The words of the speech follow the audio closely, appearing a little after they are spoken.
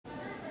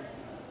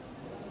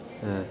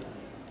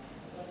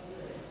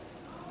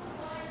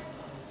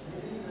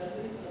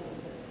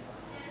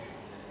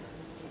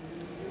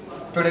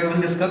Today we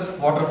will discuss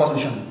water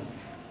pollution.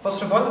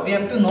 First of all, we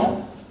have to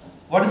know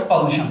what is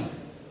pollution.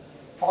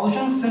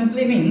 Pollution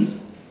simply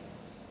means,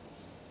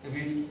 if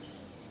we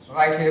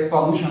write here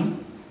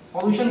pollution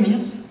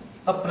means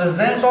the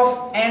presence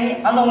of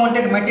any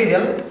unwanted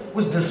material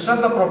which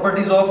disturbs the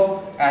properties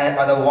of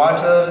either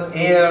water,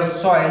 air,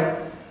 soil.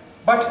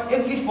 But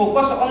if we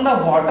focus on the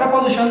water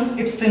pollution,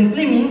 it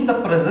simply means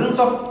the presence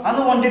of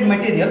unwanted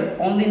material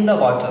only in the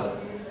water.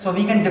 So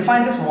we can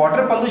define this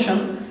water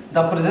pollution,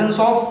 the presence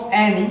of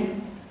any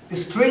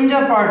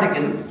stranger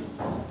particle,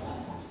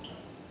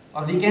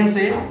 or we can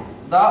say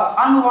the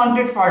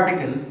unwanted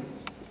particle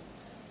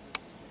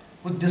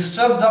which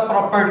disturb the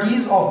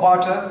properties of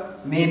water,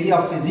 may be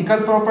a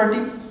physical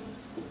property,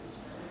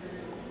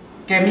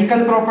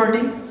 chemical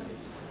property,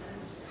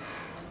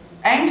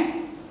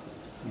 and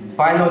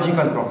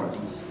biological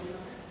properties.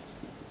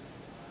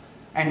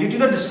 And due to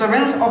the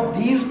disturbance of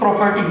these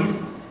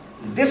properties,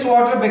 this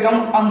water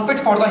becomes unfit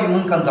for the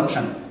human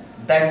consumption.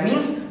 That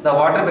means the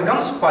water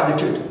becomes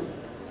polluted.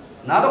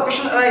 Now the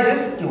question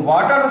arises,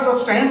 what are the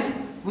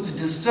substances which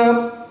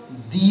disturb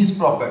these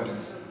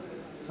properties?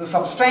 So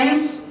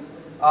substances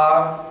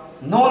are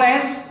known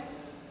as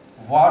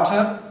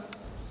water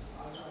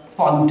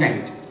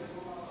pollutant.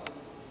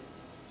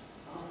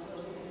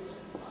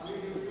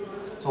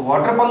 So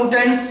water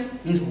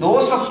pollutants means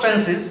those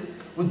substances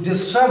which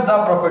disturb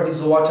the properties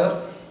of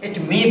water.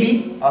 It may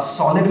be a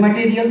solid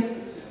material,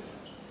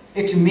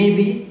 it may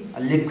be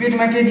a liquid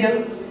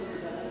material,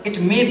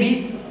 it may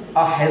be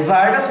a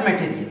hazardous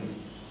material.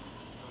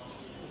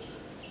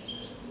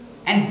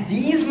 And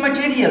these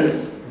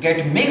materials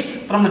get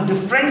mixed from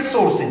different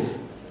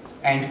sources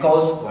and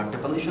cause water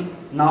pollution.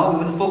 Now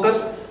we will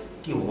focus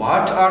on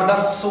what are the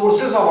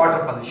sources of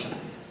water pollution.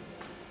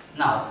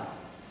 Now,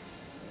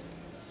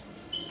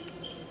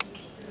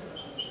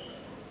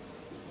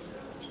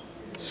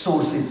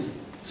 sources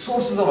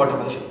of water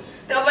pollution.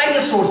 There are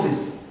various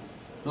sources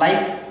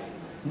like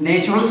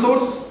natural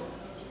source,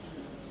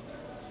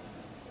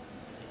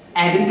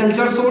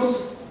 agriculture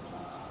source,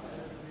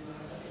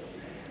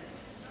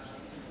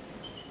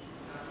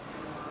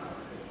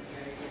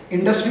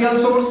 industrial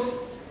source,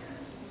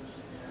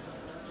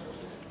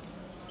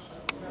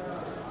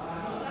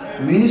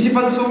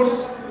 municipal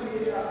source,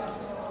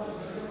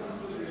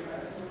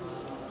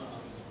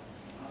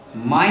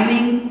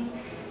 mining,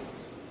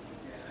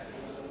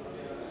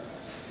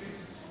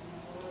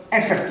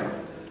 etc.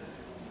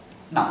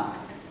 Now,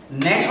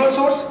 natural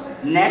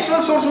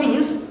source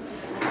means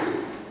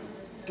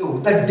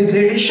the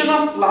degradation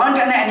of plant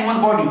and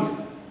animal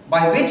bodies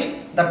by which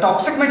the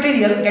toxic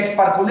material gets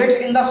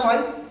percolated in the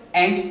soil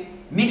and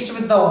mixed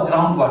with the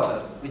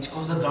groundwater, which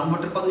causes the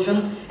groundwater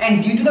pollution.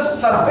 And due to the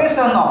surface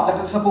runoff, let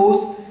us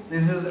suppose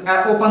this is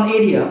an open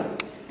area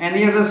and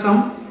here there is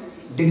some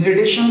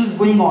degradation is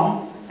going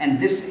on, and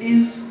this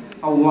is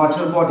a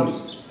water body.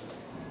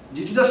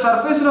 Due to the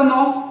surface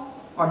runoff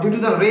or due to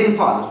the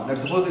rainfall, let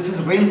us suppose this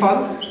is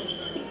rainfall.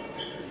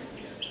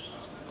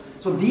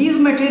 So these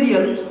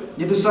material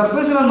due to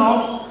surface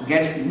runoff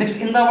get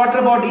mixed in the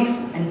water bodies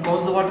and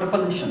cause the water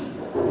pollution.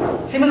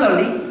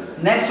 Similarly,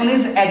 next one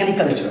is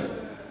agriculture.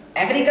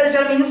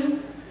 Agriculture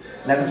means,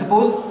 let us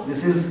suppose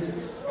this is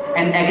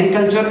an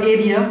agriculture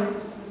area.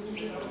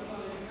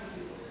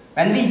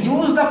 When we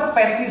use the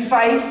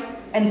pesticides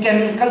and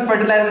chemical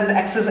fertilizer in the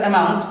excess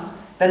amount,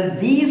 then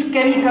these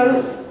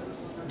chemicals,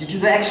 due to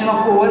the action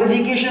of over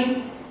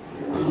irrigation,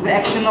 due to the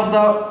action of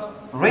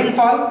the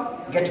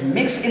rainfall, get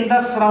mixed in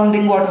the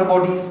surrounding water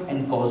bodies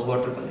and cause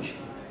water pollution.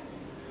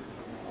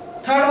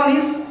 Third one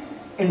is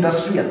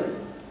industrial.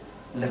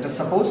 Let us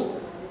suppose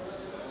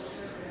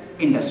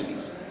industry.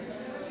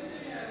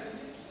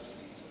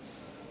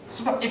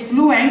 So the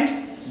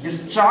effluent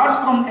discharged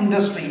from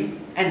industry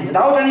and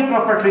without any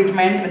proper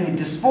treatment, when we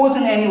dispose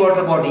in any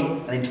water body,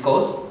 then it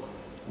causes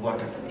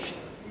water pollution.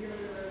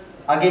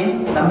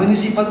 Again, the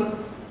municipal.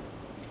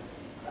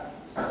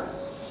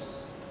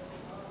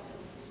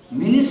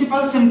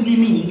 Municipal simply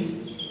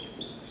means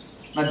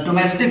the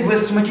domestic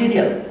waste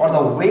material or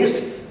the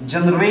waste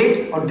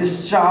generated or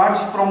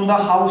discharged from the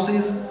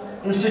houses,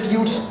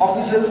 institutes,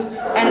 offices,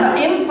 and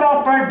the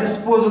improper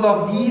disposal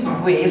of these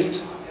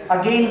waste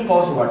again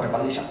cause water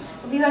pollution.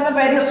 So these are the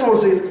various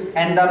sources,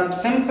 and the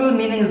simple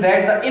meaning is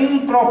that the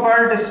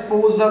improper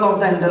disposal of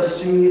the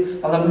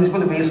industry of the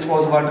municipal waste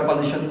cause water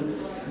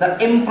pollution, the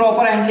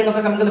improper handling of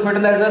the chemical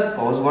fertilizer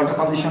cause water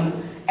pollution,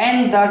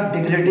 and the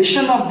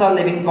degradation of the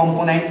living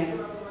component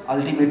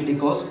ultimately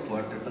cause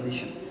water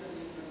pollution.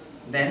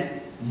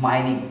 Then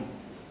mining.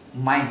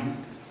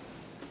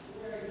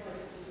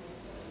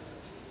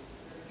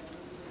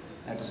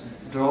 Let us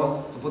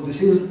draw, suppose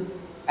this is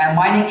a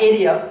mining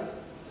area,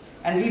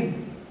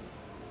 and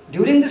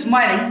during this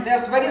mining there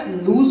are various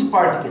loose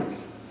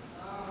particles.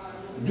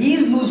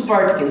 These loose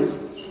particles,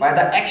 by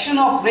the action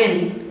of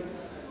rain,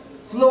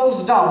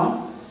 flows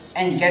down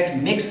and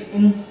get mixed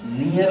in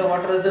near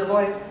water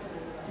reservoir.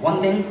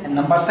 One thing. And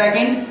number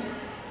second,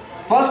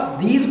 First,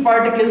 these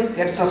particles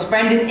get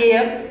suspended in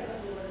air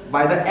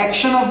by the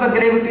action of the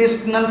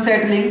gravitational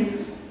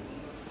settling.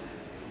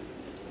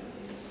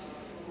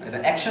 By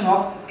the action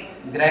of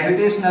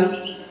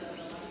gravitational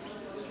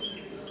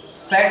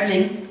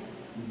settling,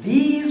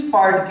 these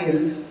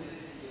particles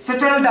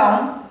settle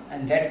down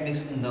and get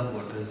mixed in the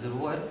water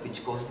reservoir,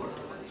 which cause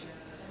water pollution.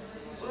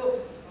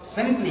 So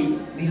simply,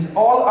 these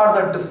all are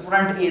the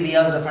different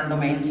areas, different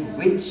domains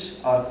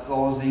which are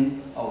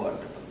causing a water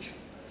pollution.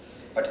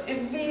 But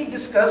if we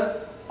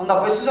discuss on the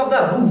basis of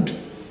the root,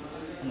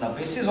 on the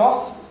basis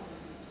of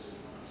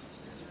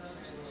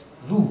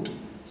root,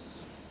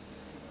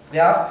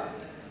 there are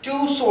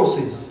two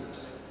sources,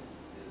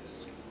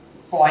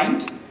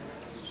 point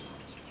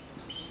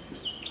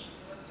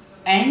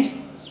and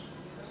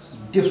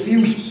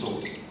diffused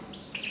source.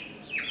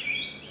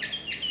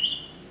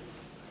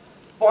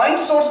 Point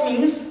source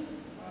means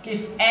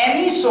if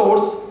any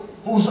source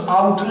whose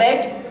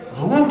outlet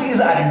root is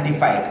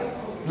identified,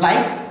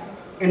 like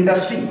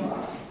industry.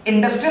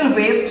 Industrial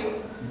waste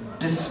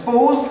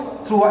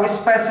disposed through a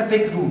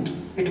specific route.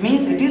 It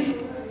means it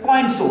is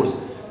point source.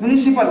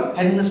 Municipal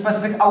having a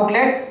specific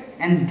outlet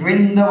and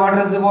draining the water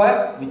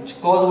reservoir, which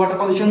cause water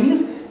pollution,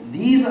 means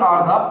these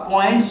are the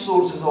point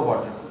sources of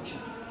water pollution.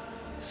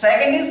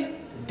 Second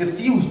is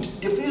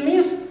diffused. Diffused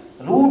means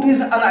route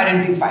is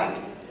unidentified.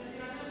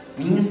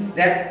 Means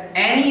that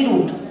any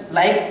route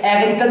like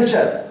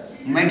agriculture,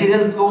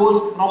 material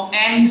flows from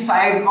any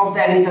side of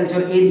the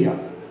agriculture area.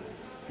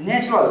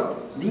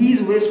 Natural,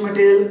 these waste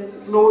material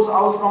flows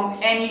out from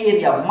any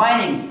area.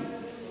 Mining,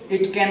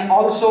 it can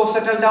also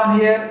settle down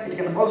here, it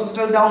can also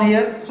settle down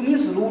here. So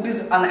means route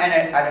is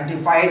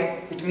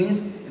unidentified. It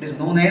means it is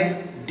known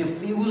as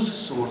diffused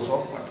source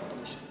of water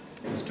pollution.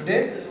 So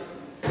today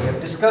we have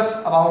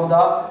discussed about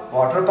the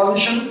water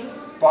pollution,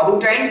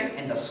 pollutant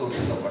and the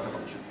sources of water pollution.